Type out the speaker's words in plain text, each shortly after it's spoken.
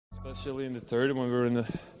Especially in the third when we were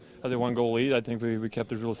had a 1-goal lead. I think we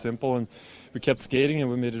kept it real simple and we kept skating and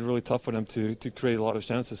we made it really tough for them to create a lot of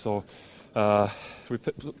chances. So we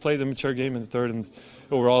played a mature game in the third and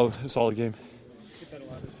overall a solid game. You've had a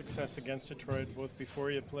lot of success against Detroit, both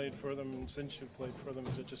before you played for them and since you played for them.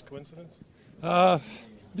 Is it just coincidence?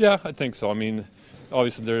 Yeah, I think so. I mean,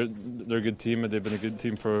 obviously they're a good team and they've been a good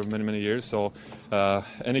team for many years. So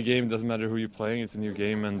any game, doesn't matter who you're playing, it's a new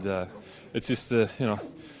game, and it's just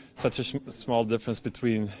such a small difference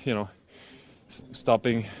between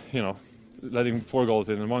stopping letting 4 goals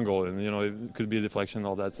in and 1 goal in. It could be a deflection and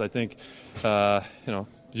all that. So I think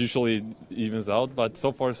usually it evens out, but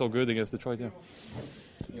so far so good against Detroit. Yeah.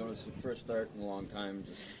 It was your first start in a long time.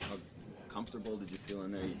 Just how comfortable did you feel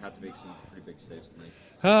in there? You had to make some pretty big saves tonight.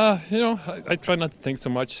 I try not to think so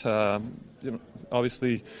much.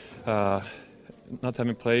 Obviously, not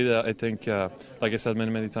having played, I think, like I said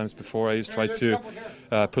many times before, I just try to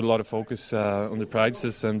put a lot of focus on the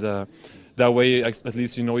practices, and that way, at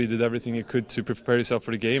least you did everything you could to prepare yourself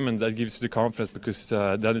for the game, and that gives you the confidence because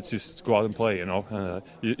then it's just go out and play. You're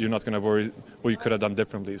not going to worry what you could have done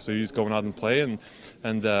differently. So you're just going out and play,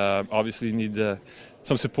 and obviously you need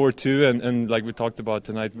some support too. And like we talked about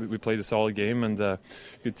tonight, we played a solid game and a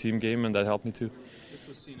good team game, and that helped me too. This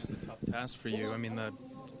was seen as a tough task for you. I mean, the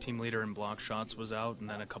team leader in block shots was out, and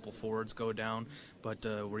then a couple forwards go down. But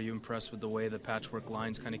were you impressed with the way the patchwork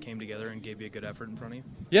lines kind of came together and gave you a good effort in front of you?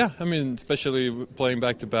 Yeah, I mean, especially playing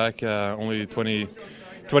back-to-back, only 20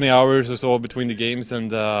 hours or so between the games, and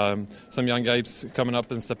some young guys coming up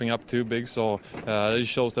and stepping up too big. So it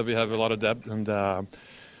shows that we have a lot of depth and a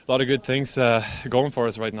lot of good things going for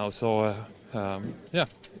us right now. So yeah,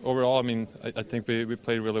 overall, I mean, I think we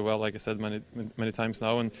played really well, like I said many times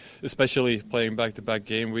now, and especially playing back-to-back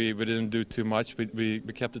game, we didn't do too much. We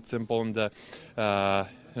kept it simple, and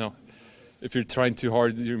if you're trying too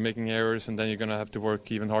hard, you're making errors, and then you're going to have to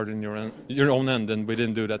work even harder in your own end, and we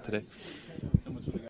didn't do that today.